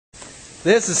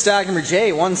This is stock number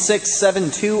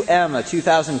J1672M, a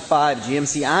 2005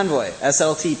 GMC Envoy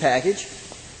SLT package.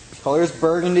 Color is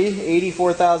burgundy,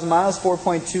 84,000 miles,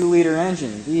 4.2 liter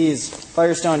engine. These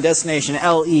Firestone Destination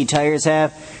LE tires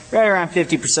have right around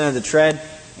 50% of the tread,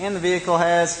 and the vehicle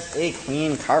has a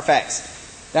clean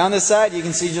Carfax. Down this side you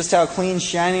can see just how clean,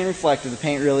 shiny, and reflective the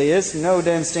paint really is. No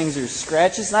dents, stings, or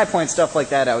scratches, and I point stuff like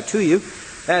that out to you.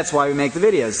 That's why we make the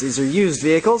videos. These are used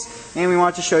vehicles, and we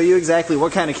want to show you exactly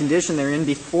what kind of condition they're in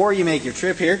before you make your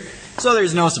trip here, so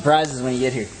there's no surprises when you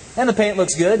get here. And the paint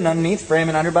looks good, and underneath, frame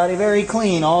and underbody, very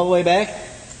clean all the way back.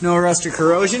 No rust or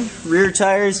corrosion. Rear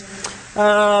tires,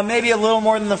 maybe a little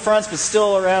more than the fronts, but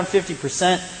still around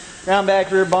 50%. Round back,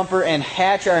 rear bumper, and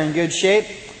hatch are in good shape.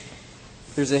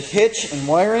 There's a hitch and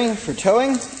wiring for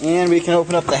towing, and we can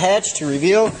open up the hatch to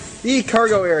reveal the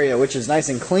cargo area, which is nice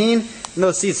and clean. And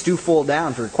those seats do fold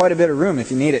down for quite a bit of room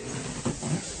if you need it.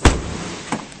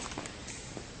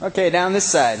 Okay, down this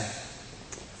side.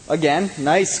 Again,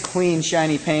 nice, clean,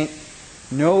 shiny paint.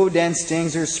 No dents,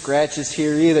 stings, or scratches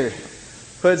here either.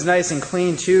 Hood's nice and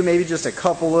clean too, maybe just a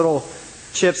couple little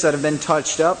chips that have been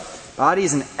touched up.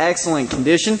 Body's in excellent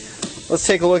condition. Let's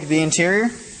take a look at the interior.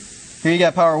 Here you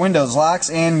got power windows, locks,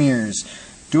 and mirrors.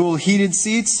 Dual heated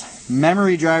seats,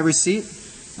 memory driver's seat.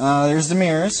 There's the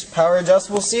mirrors, power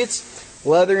adjustable seats.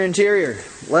 Leather interior.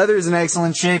 Leather is in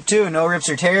excellent shape too. No rips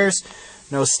or tears.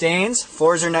 No stains.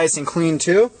 Floors are nice and clean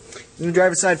too. In the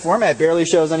driver's side floor mat barely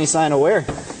shows any sign of wear.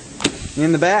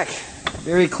 In the back,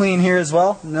 very clean here as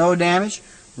well. No damage.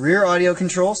 Rear audio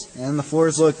controls, and the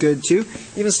floors look good too.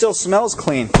 Even still smells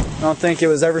clean. I don't think it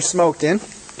was ever smoked in.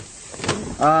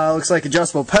 Looks like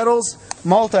adjustable pedals.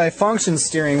 Multi-function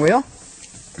steering wheel.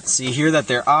 See here that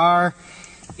there are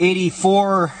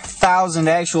 84,000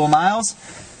 actual miles.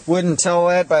 Wouldn't tell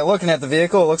that by looking at the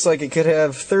vehicle. It looks like it could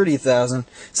have 30,000.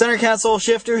 Center console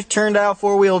shifter, turned out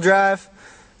 4-wheel drive,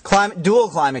 dual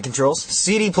climate controls,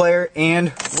 CD player,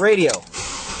 and radio.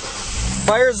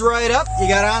 Fire's right up. You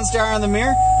got OnStar on the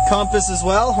mirror, compass as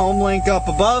well, home link up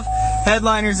above,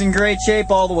 headliner's in great shape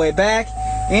all the way back,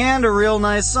 and a real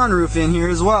nice sunroof in here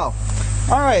as well.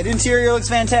 Alright, interior looks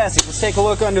fantastic. Let's take a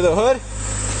look under the hood.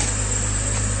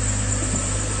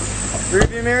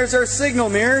 Rearview mirrors are signal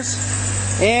mirrors.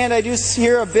 And I do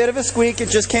hear a bit of a squeak. It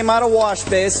just came out of wash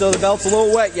bay, so the belt's a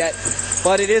little wet yet.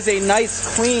 But it is a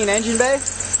nice, clean engine bay, and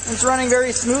it's running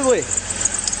very smoothly.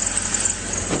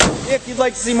 If you'd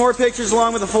like to see more pictures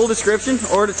along with a full description,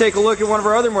 or to take a look at one of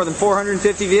our other more than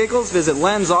 450 vehicles, visit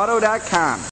lenzauto.com.